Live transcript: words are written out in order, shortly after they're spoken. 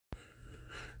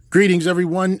Greetings,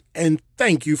 everyone, and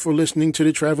thank you for listening to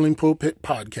the Traveling Pulpit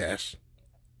Podcast.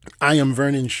 I am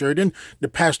Vernon Sheridan, the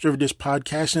pastor of this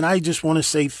podcast, and I just want to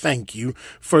say thank you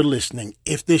for listening.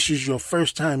 If this is your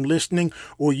first time listening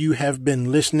or you have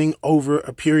been listening over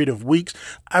a period of weeks,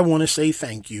 I want to say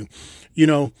thank you. You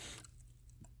know,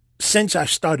 since I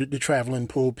started the Traveling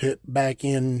Pulpit back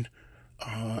in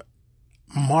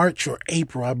March or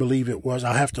April, I believe it was.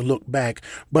 I'll have to look back.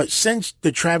 But since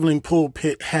the Traveling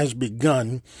Pulpit has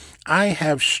begun, I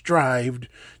have strived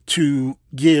to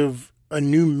give a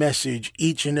new message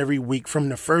each and every week, from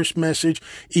the first message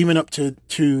even up to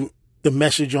the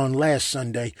message on last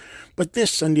Sunday. But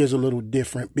this Sunday is a little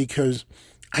different because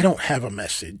I don't have a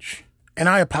message, and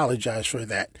I apologize for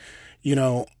that. You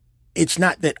know, it's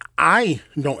not that I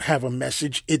don't have a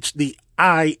message. It's the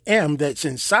I am that's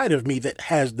inside of me that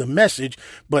has the message,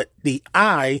 but the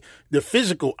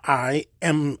physical I,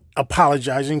 am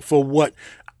apologizing for what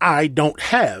I don't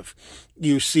have.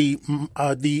 You see,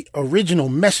 the original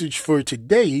message for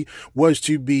today was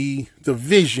to be the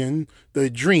vision, the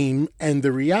dream, and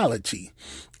the reality.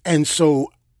 And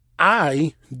so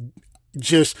I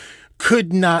just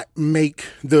could not make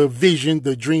the vision,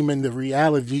 the dream, and the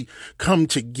reality come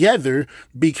together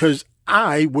because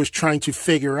I was trying to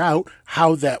figure out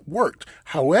how that worked.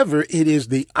 However, it is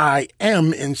the I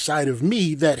am inside of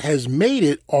me that has made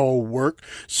it all work.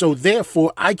 So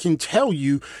therefore, I can tell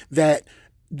you that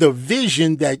the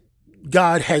vision that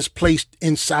God has placed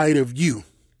inside of you,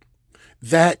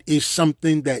 that is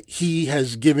something that He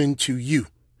has given to you.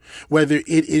 Whether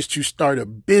it is to start a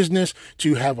business,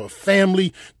 to have a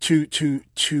family, to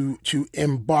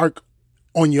embark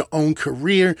on your own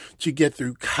career, to get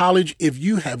through college. If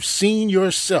you have seen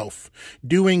yourself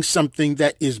doing something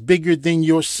that is bigger than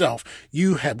yourself,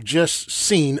 you have just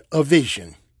seen a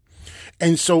vision.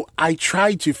 And so I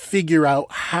tried to figure out,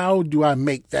 how do I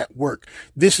make that work?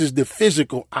 This is the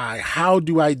physical I. How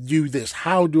do I do this?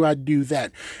 How do I do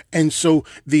that? And so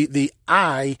the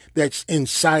I that's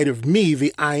inside of me,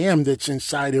 the I am that's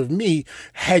inside of me,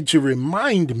 had to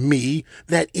remind me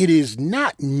that it is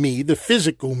not me, the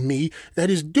physical me,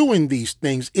 that is doing these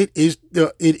things. It is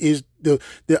the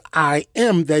I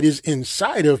am that is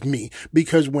inside of me.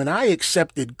 Because when I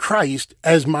accepted Christ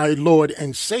as my Lord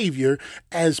and Savior,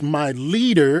 as my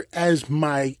leader, as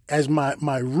my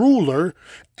ruler,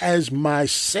 as my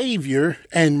Savior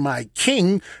and my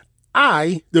King,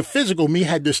 I, the physical me,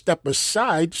 had to step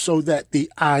aside so that the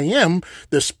I am,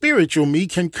 the spiritual me,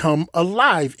 can come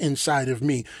alive inside of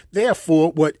me.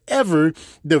 Therefore, whatever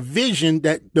the vision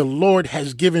that the Lord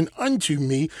has given unto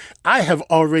me, I have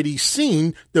already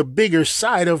seen the bigger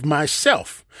side of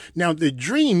myself. Now, the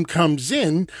dream comes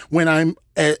in when I'm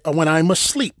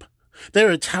asleep. There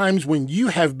are times when you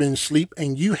have been asleep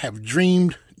and you have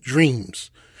dreamed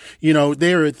dreams. You know,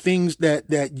 there are things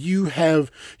that you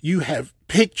have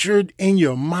pictured in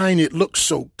your mind. It looks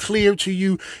so clear to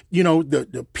you. You know,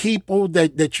 the people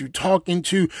that you're talking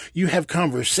to, you have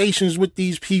conversations with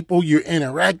these people, you're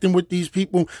interacting with these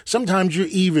people. Sometimes you're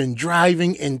even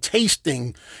driving and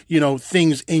tasting,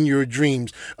 things in your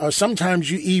dreams.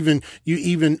 Sometimes you even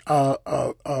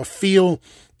feel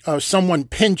someone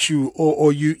pinch you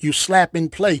or you slap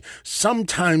and play.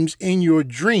 Sometimes in your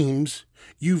dreams,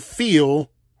 you feel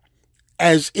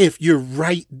as if you're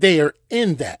right there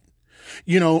in that.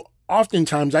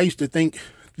 Oftentimes I used to think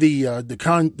the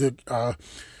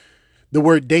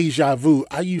word deja vu,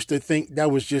 I used to think that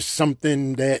was just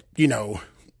something that,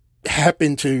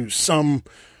 happened to some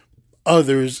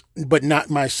others, but not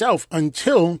myself,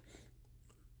 until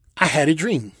I had a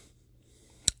dream.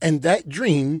 And that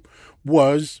dream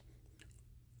was,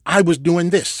 I was doing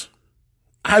this.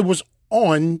 I was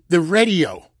on the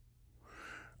radio.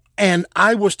 And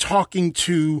I was talking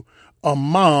to a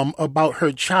mom about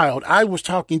her child. I was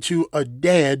talking to a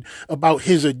dad about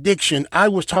his addiction. I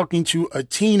was talking to a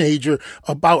teenager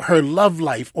about her love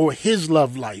life or his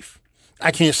love life. I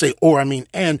can't say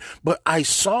but I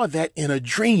saw that in a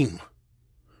dream.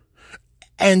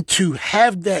 And to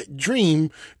have that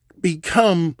dream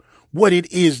become what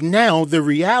it is now, the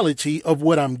reality of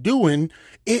what I'm doing,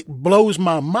 it blows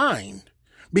my mind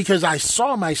because I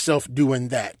saw myself doing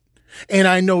that. And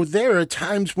I know there are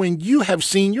times when you have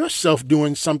seen yourself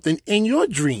doing something in your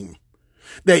dream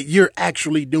that you're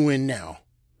actually doing now.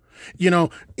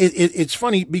 It's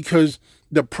funny because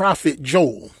the prophet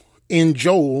Joel, in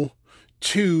Joel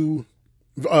 2,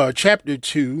 chapter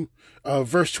 2,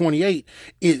 verse 28,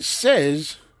 it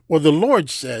says, or the Lord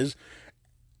says,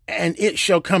 and it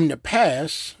shall come to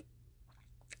pass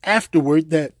afterward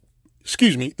that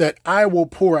I will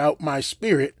pour out my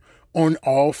spirit on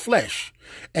all flesh.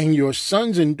 And your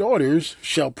sons and daughters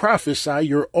shall prophesy,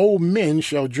 your old men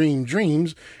shall dream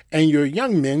dreams, and your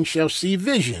young men shall see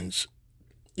visions.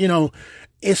 You know,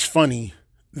 it's funny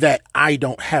that I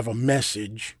don't have a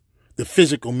message, the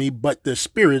physical me, but the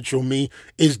spiritual me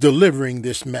is delivering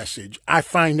this message. I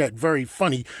find that very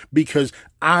funny because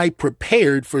I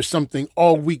prepared for something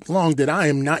all week long that I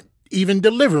am not even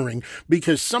delivering,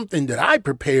 because something that I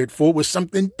prepared for was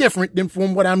something different than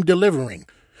from what I'm delivering.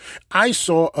 I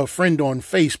saw a friend on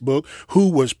Facebook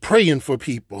who was praying for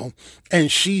people,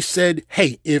 and she said,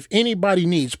 hey, if anybody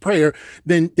needs prayer,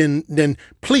 then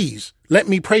please let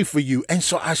me pray for you. And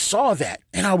so I saw that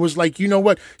and I was like, you know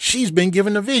what? She's been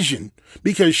given a vision,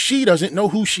 because she doesn't know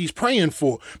who she's praying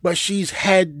for, but she's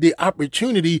had the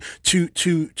opportunity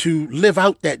to live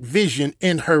out that vision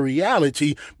in her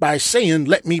reality by saying,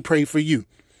 let me pray for you.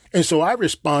 And so I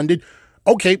responded,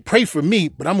 okay, pray for me,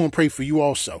 but I'm going to pray for you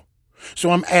also.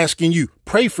 So I'm asking you,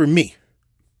 pray for me,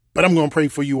 but I'm going to pray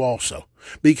for you also,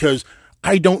 because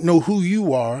I don't know who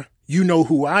you are. You know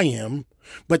who I am,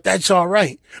 but that's all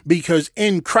right, because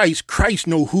in Christ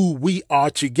know who we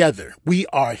are together. We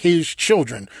are his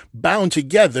children, bound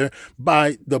together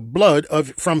by the blood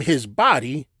from his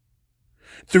body,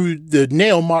 through the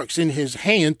nail marks in his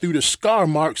hand, through the scar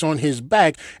marks on his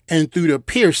back, and through the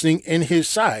piercing in his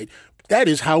side. That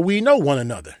is how we know one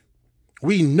another.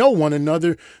 We know one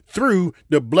another through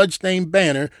the bloodstained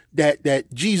banner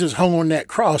that Jesus hung on that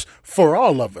cross for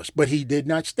all of us. But he did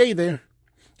not stay there.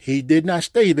 He did not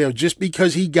stay there. Just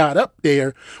because he got up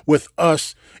there with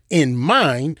us in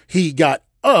mind, he got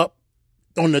up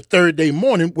on the third day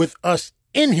morning with us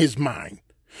in his mind.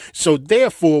 So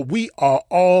therefore, we are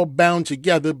all bound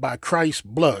together by Christ's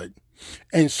blood.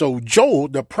 And so Joel,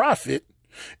 the prophet,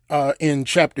 in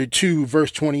chapter 2,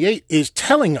 verse 28, is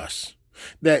telling us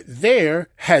that there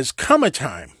has come a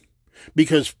time,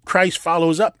 because Christ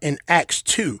follows up in Acts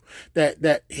 2,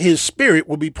 that his spirit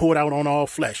will be poured out on all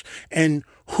flesh. And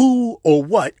who or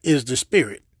what is the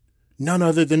spirit? None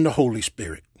other than the Holy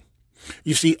Spirit.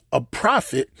 You see, a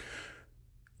prophet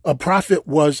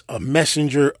was a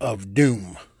messenger of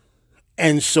doom.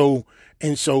 And so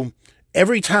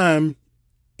every time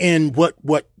in what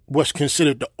was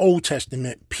considered the Old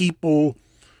Testament, people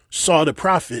saw the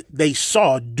prophet, they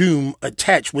saw doom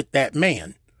attached with that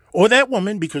man or that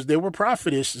woman, because there were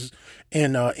prophetesses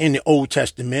in the Old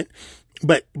Testament,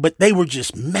 but they were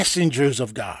just messengers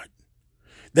of God.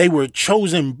 They were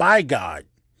chosen by God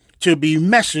to be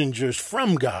messengers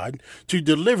from God to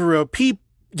deliver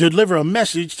a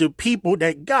message to people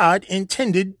that God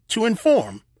intended to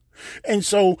inform. And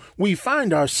so we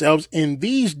find ourselves in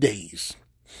these days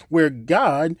where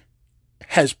God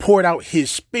has poured out his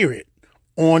spirit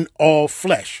on all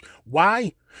flesh.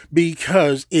 Why?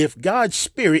 Because if God's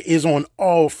spirit is on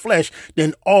all flesh,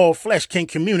 then all flesh can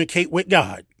communicate with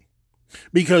God.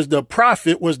 Because the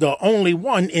prophet was the only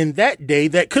one in that day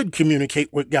that could communicate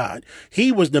with God.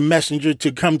 He was the messenger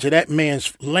to come to that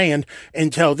man's land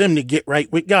and tell them to get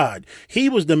right with God. He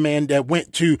was the man that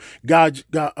went to God's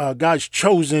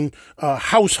chosen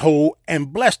household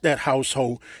and blessed that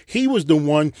household. He was the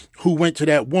one who went to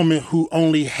that woman who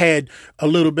only had a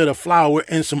little bit of flour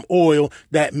and some oil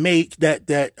that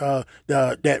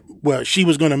she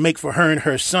was going to make for her and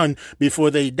her son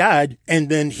before they died. And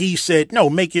then he said, no,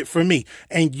 make it for me,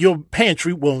 and your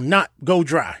pantry will not go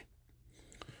dry.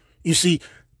 You see,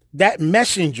 that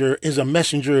messenger is a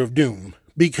messenger of doom,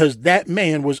 because that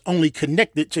man was only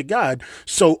connected to God.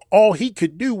 So all he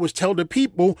could do was tell the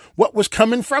people what was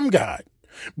coming from God.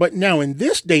 But now in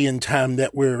this day and time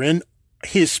that we're in,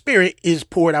 his spirit is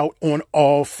poured out on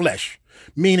all flesh,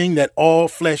 meaning that all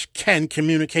flesh can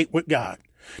communicate with God.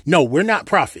 No, we're not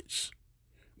prophets.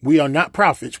 We are not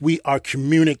prophets. We are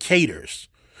communicators.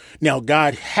 Now,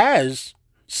 God has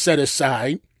set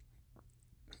aside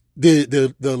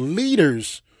the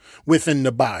leaders within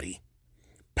the body,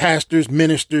 pastors,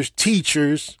 ministers,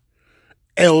 teachers,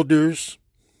 elders,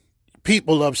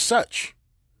 people of such.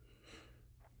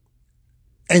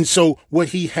 And so what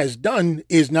he has done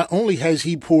is not only has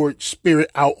he poured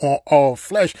spirit out on all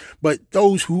flesh, but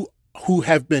those who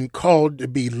have been called to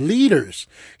be leaders,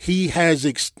 he has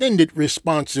extended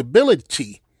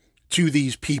responsibility to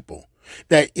these people.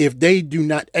 That if they do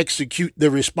not execute the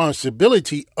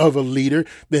responsibility of a leader,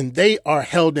 then they are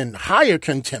held in higher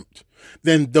contempt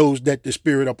than those that the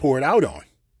Spirit are poured out on.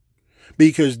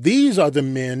 Because these are the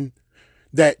men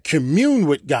that commune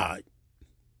with God.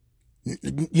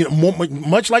 You know,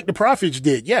 much like the prophets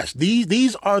did. Yes,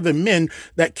 these are the men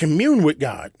that commune with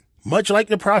God, much like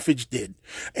the prophets did.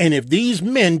 And if these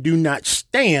men do not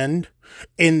stand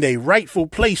in their rightful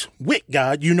place with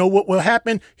God, you know what will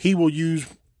happen? He will use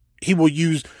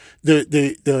use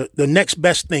the next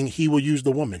best thing. He will use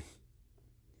the woman.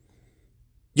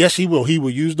 Yes, he will. He will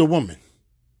use the woman.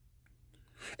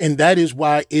 And that is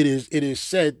why it is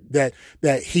said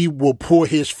that he will pour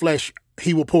his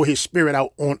spirit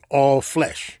out on all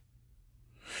flesh.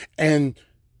 And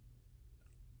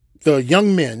the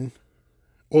young men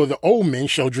or the old men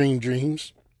shall dream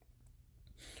dreams.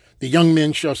 The young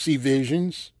men shall see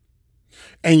visions,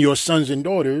 and your sons and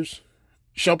daughters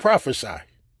shall prophesy.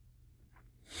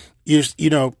 You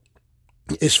know,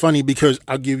 it's funny because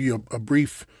I'll give you a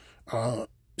brief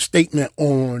statement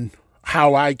on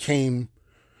how I came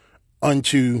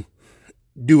unto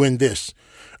doing this.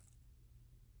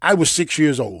 I was 6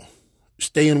 years old,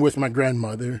 staying with my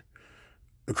grandmother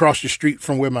across the street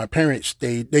from where my parents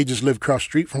stayed. They just lived across the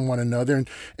street from one another.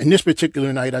 And this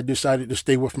particular night, I decided to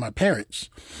stay with my parents.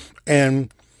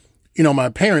 And, you know, my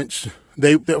parents,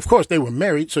 they of course they were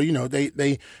married. So, you know,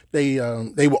 they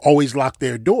would always lock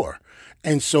their door.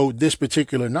 And so this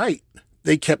particular night,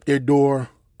 they kept their door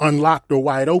unlocked or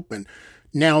wide open.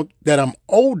 Now that I'm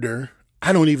older,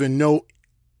 I don't even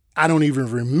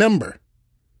remember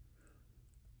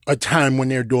a time when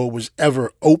their door was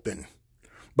ever open.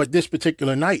 But this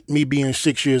particular night, me being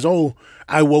 6 years old,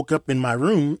 I woke up in my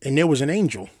room and there was an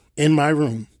angel in my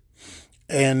room.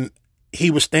 And he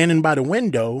was standing by the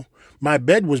window. My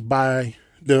bed was by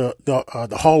the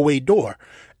hallway door,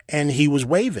 and he was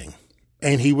waving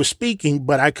and he was speaking,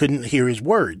 but I couldn't hear his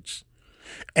words.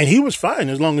 And he was fine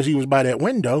as long as he was by that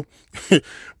window.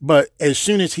 But as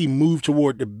soon as he moved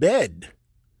toward the bed,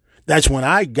 that's when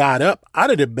I got up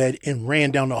out of the bed and ran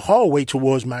down the hallway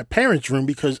towards my parents' room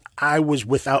because I was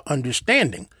without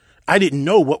understanding. I didn't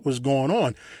know what was going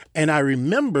on. And I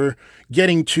remember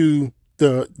getting to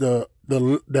the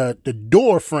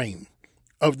door frame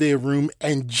of their room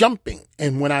and jumping.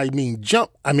 And when I mean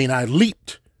jump, I mean I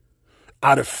leaped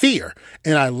out of fear,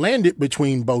 and I landed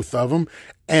between both of them,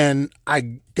 and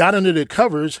I got under the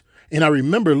covers, and I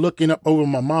remember looking up over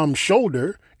my mom's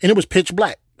shoulder, and it was pitch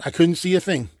black. I couldn't see a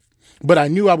thing, but I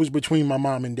knew I was between my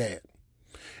mom and dad.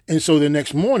 And so the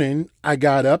next morning I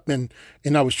got up and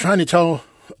I was trying to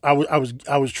I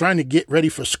was trying to get ready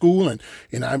for school, and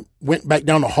I went back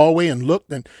down the hallway and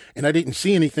looked, and I didn't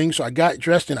see anything. So I got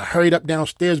dressed and I hurried up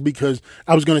downstairs because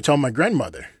I was going to tell my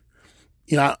grandmother,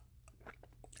 you know,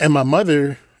 and my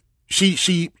mother, she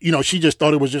just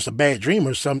thought it was just a bad dream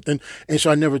or something. And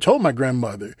so I never told my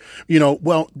grandmother,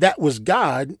 well, that was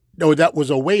God, or that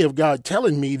was a way of God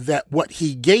telling me that what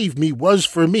he gave me was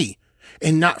for me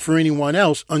and not for anyone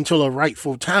else until a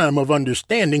rightful time of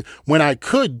understanding when I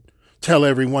could tell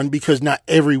everyone, because not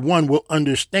everyone will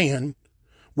understand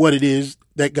what it is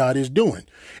that God is doing.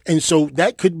 And so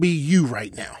that could be you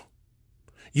right now.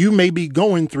 You may be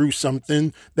going through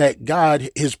something that God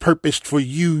has purposed for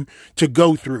you to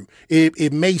go through.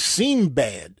 It may seem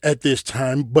bad at this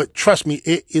time, but trust me,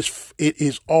 it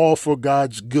is all for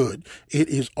God's good. It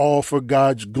is all for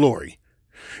God's glory.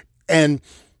 And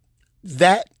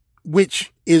that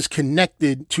which is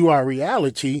connected to our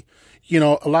reality,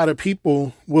 a lot of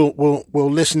people will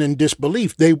listen in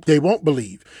disbelief. They won't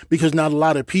believe, because not a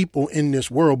lot of people in this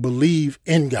world believe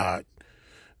in God.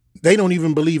 They don't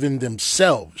even believe in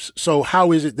themselves. So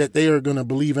how is it that they are going to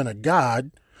believe in a God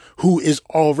who is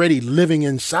already living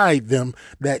inside them,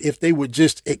 that if they would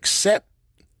just accept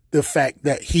the fact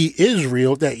that he is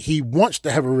real, that he wants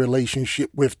to have a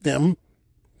relationship with them,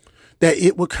 that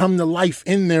it would come to life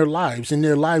in their lives, and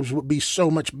their lives would be so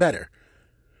much better.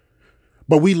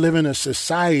 But we live in a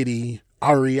society,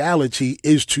 our reality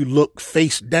is to look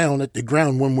face down at the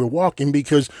ground when we're walking,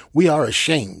 because we are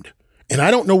ashamed. And I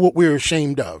don't know what we're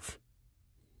ashamed of.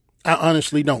 I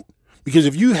honestly don't. Because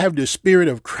if you have the Spirit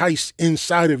of Christ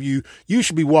inside of you, you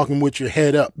should be walking with your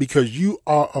head up, because you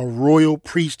are a royal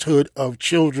priesthood of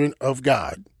children of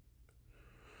God.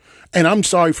 And I'm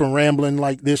sorry for rambling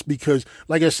like this, because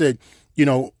like I said,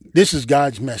 this is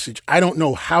God's message. I don't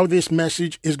know how this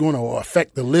message is going to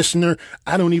affect the listener.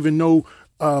 I don't even know,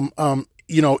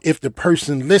 if the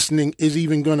person listening is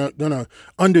even gonna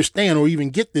understand or even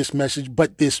get this message.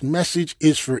 But this message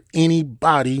is for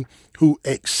anybody who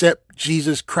accept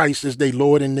Jesus Christ as their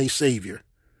Lord and their Savior,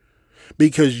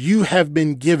 because you have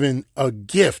been given a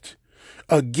gift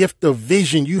of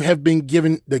vision. You have been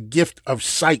given the gift of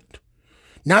sight.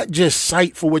 Not just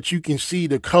sight for what you can see,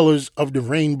 the colors of the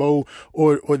rainbow,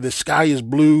 or the sky is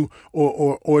blue,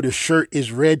 or the shirt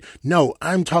is red. No,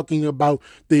 I'm talking about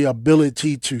the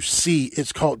ability to see.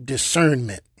 It's called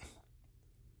discernment.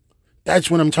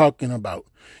 That's what I'm talking about.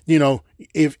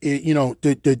 If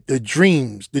the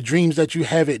dreams that you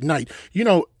have at night,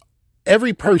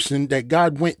 every person that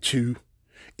God went to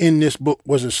in this book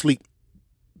was asleep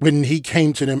when he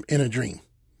came to them in a dream.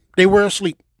 They were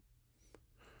asleep.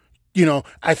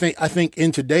 I think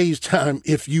in today's time,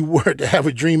 if you were to have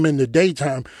a dream in the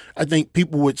daytime, I think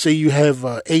people would say you have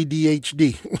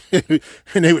ADHD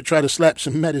and they would try to slap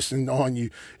some medicine on you,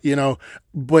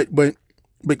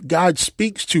 but God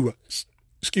speaks to us.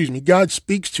 Excuse me. God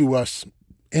speaks to us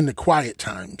in the quiet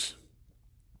times.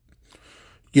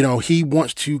 He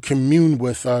wants to commune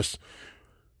with us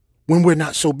when we're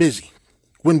not so busy,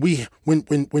 when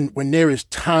there is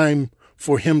time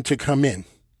for him to come in.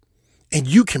 And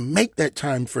you can make that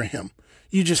time for him.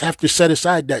 You just have to set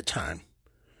aside that time.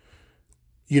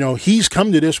 He's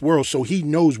come to this world, so he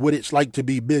knows what it's like to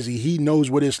be busy. He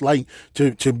knows what it's like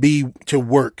to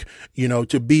work,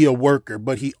 to be a worker.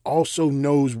 But he also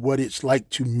knows what it's like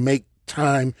to make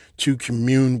time to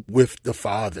commune with the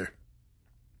Father.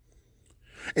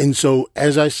 And so,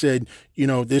 as I said,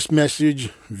 this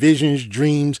message, visions,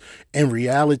 dreams, and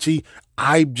reality,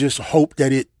 I just hope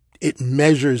that it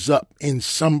measures up in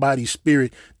somebody's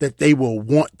spirit, that they will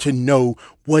want to know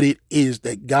what it is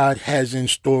that God has in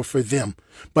store for them.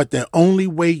 But the only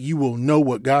way you will know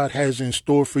what God has in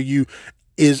store for you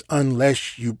is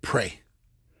unless you pray.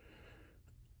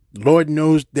 Lord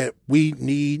knows that we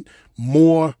need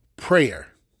more prayer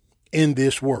in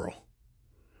this world.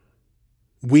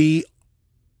 We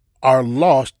are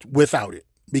lost without it,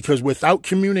 because without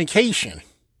communication,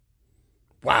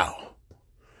 wow.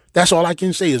 That's all I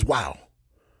can say is wow,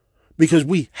 because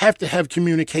we have to have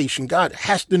communication. God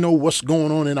has to know what's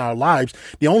going on in our lives.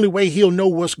 The only way he'll know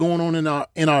what's going on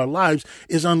in our lives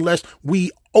is unless we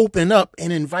open up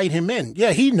and invite him in.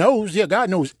 Yeah, he knows. Yeah, God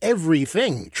knows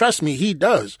everything. Trust me, he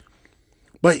does.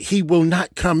 But he will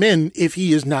not come in if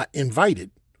he is not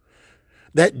invited.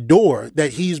 That door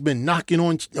that he's been knocking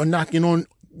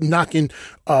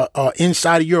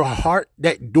inside of your heart,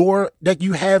 that door that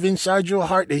you have inside your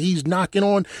heart that he's knocking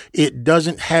on, it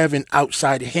doesn't have an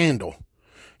outside handle.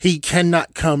 He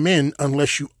cannot come in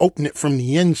unless you open it from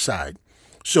the inside.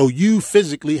 So you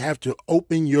physically have to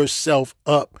open yourself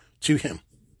up to him.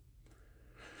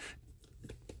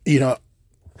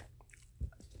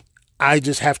 I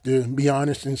just have to be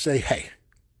honest and say, hey,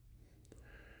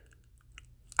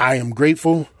 I am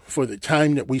grateful for the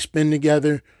time that we spend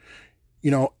together.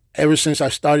 Ever since I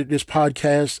started this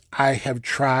podcast, I have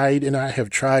tried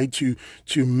to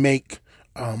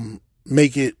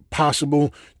make it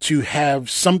possible to have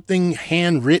something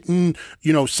handwritten,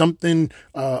 something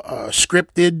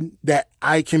scripted that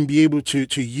I can be able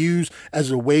to use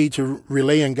as a way to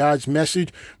relay in God's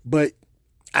message. But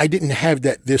I didn't have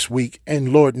that this week,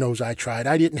 and Lord knows I tried.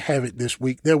 I didn't have it this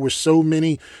week. There were so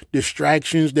many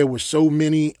distractions. There were so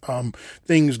many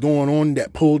things going on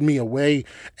that pulled me away,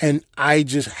 and I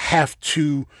just have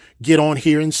to get on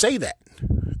here and say that.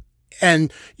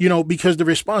 And, because the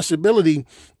responsibility,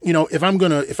 if I'm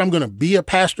going to be a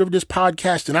pastor of this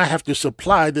podcast, and I have to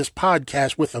supply this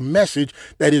podcast with a message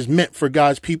that is meant for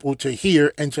God's people to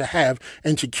hear and to have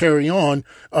and to carry on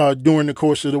during the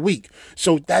course of the week.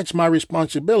 So that's my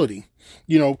responsibility,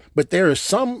 but there are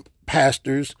some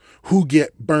pastors who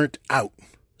get burnt out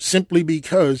simply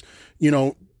because,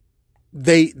 they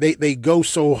go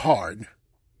so hard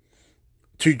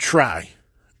to try.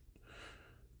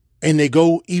 And they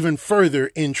go even in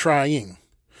in trying.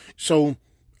 So,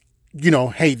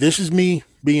 hey, this is me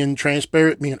being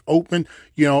transparent, being open.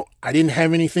 I didn't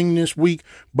have anything this week,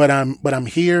 but I'm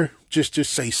here just to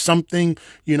say something,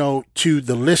 to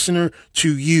the listener,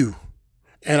 to you.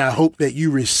 And I hope that you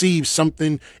receive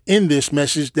something in this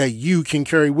message that you can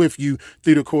carry with you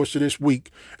through the course of this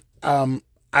week.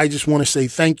 I just want to say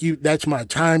thank you. That's my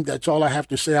time. That's all I have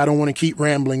to say. I don't want to keep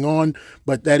rambling on,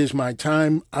 but that is my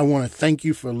time. I want to thank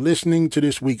you for listening to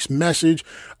this week's message.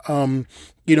 And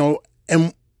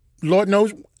Lord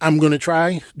knows I'm going to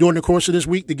try during the course of this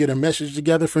week to get a message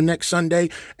together for next Sunday.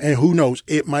 And who knows,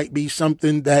 it might be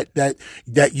something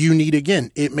that you need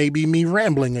again. It may be me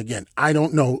rambling again. I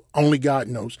don't know. Only God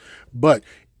knows. But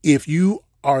if you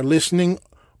are listening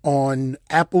on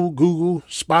Apple, Google,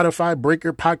 Spotify,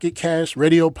 Breaker, Pocket Cast,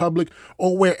 Radio Public,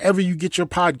 or wherever you get your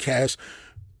podcasts,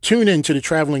 tune into the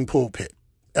Traveling Pulpit.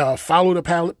 Follow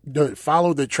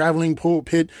the Traveling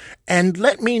Pulpit, and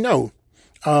let me know.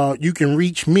 You can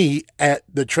reach me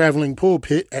at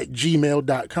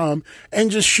thetravelingpulpit@gmail.com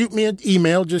and just shoot me an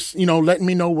email. Just, let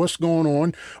me know what's going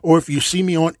on. Or if you see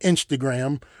me on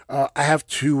Instagram, I have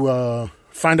to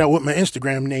find out what my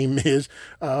Instagram name is.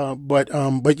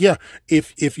 But yeah,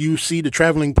 if you see the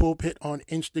Traveling Pulpit on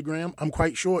Instagram, I'm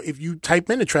quite sure if you type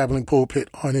in the Traveling Pulpit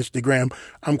on Instagram,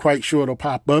 I'm quite sure it'll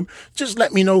pop up. Just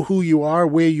let me know who you are,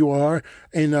 where you are,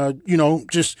 and,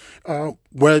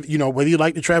 whether you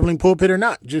like the Traveling Pulpit or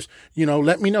not. Just,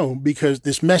 let me know, because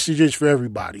this message is for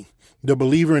everybody, the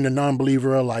believer and the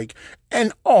non-believer alike.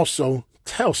 And also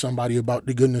tell somebody about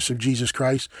the goodness of Jesus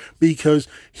Christ, because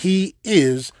he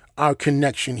is our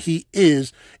connection. He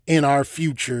is in our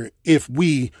future if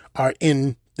we are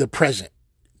in the present,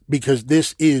 because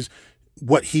this is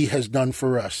what he has done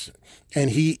for us. And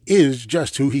he is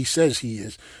just who he says he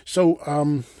is. So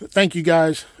thank you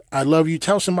guys. I love you.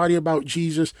 Tell somebody about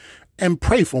Jesus and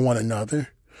pray for one another.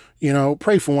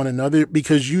 Pray for one another,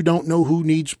 because you don't know who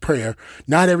needs prayer.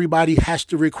 Not everybody has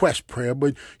to request prayer,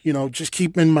 but, just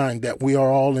keep in mind that we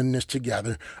are all in this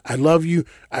together. I love you.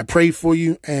 I pray for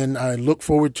you, and I look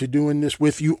forward to doing this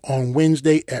with you on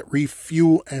Wednesday at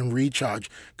Refuel and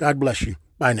Recharge. God bless you.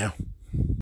 Bye now.